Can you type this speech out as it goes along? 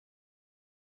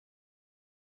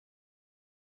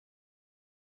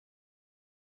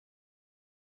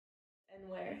And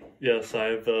where? Yes,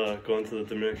 I've gone to the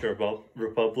Dominican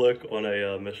Republic on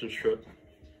a mission trip.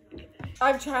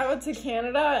 I've traveled to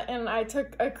Canada and I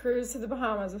took a cruise to the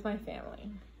Bahamas with my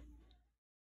family.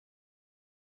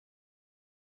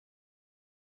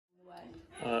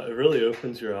 It really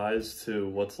opens your eyes to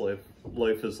what's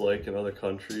life is like in other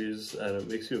countries, and it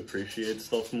makes you appreciate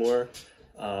stuff more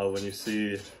when you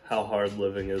see how hard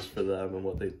living is for them and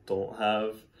what they don't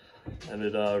have. And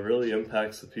it really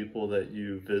impacts the people that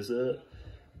you visit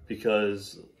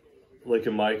because, like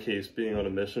in my case, being on a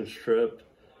missions trip,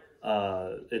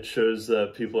 it shows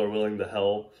that people are willing to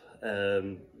help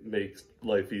and make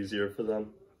life easier for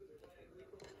them.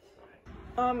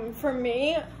 For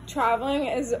me, traveling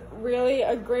is really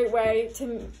a great way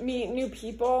to meet new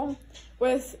people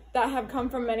that have come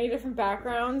from many different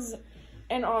backgrounds,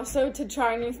 and also to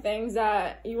try new things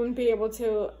that you wouldn't be able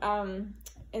to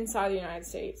inside the United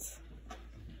States.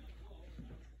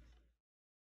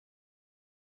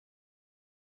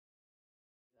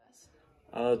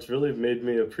 It's really made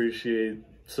me appreciate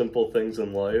simple things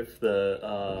in life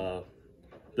that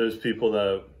those people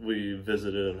that we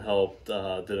visited and helped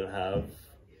didn't have,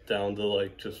 down to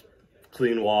like just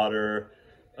clean water,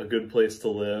 a good place to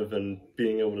live, and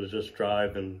being able to just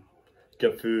drive and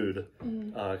get food,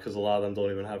 because a lot of them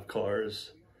don't even have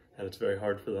cars and it's very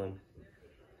hard for them.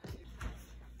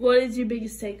 What is your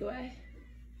biggest takeaway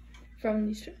from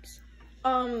these trips?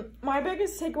 My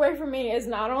biggest takeaway for me is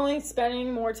not only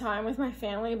spending more time with my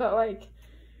family, but like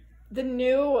the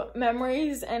new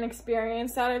memories and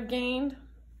experience that I've gained.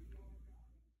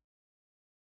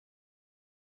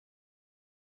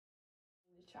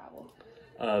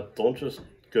 Don't just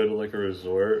go to like a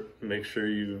resort. Make sure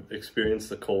you experience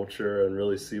the culture and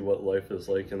really see what life is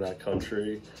like in that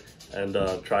country, and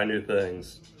try new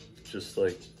things. Just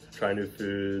like try new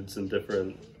foods and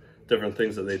different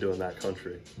things that they do in that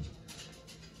country.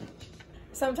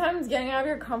 Sometimes getting out of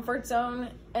your comfort zone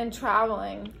and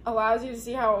traveling allows you to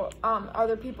see how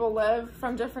other people live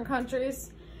from different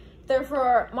countries.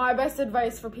 Therefore, my best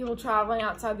advice for people traveling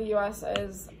outside the US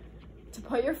is to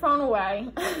put your phone away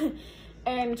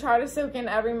and try to soak in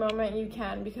every moment you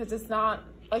can, because it's not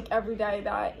like every day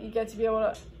that you get to be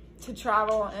able to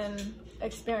travel and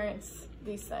experience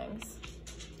these things.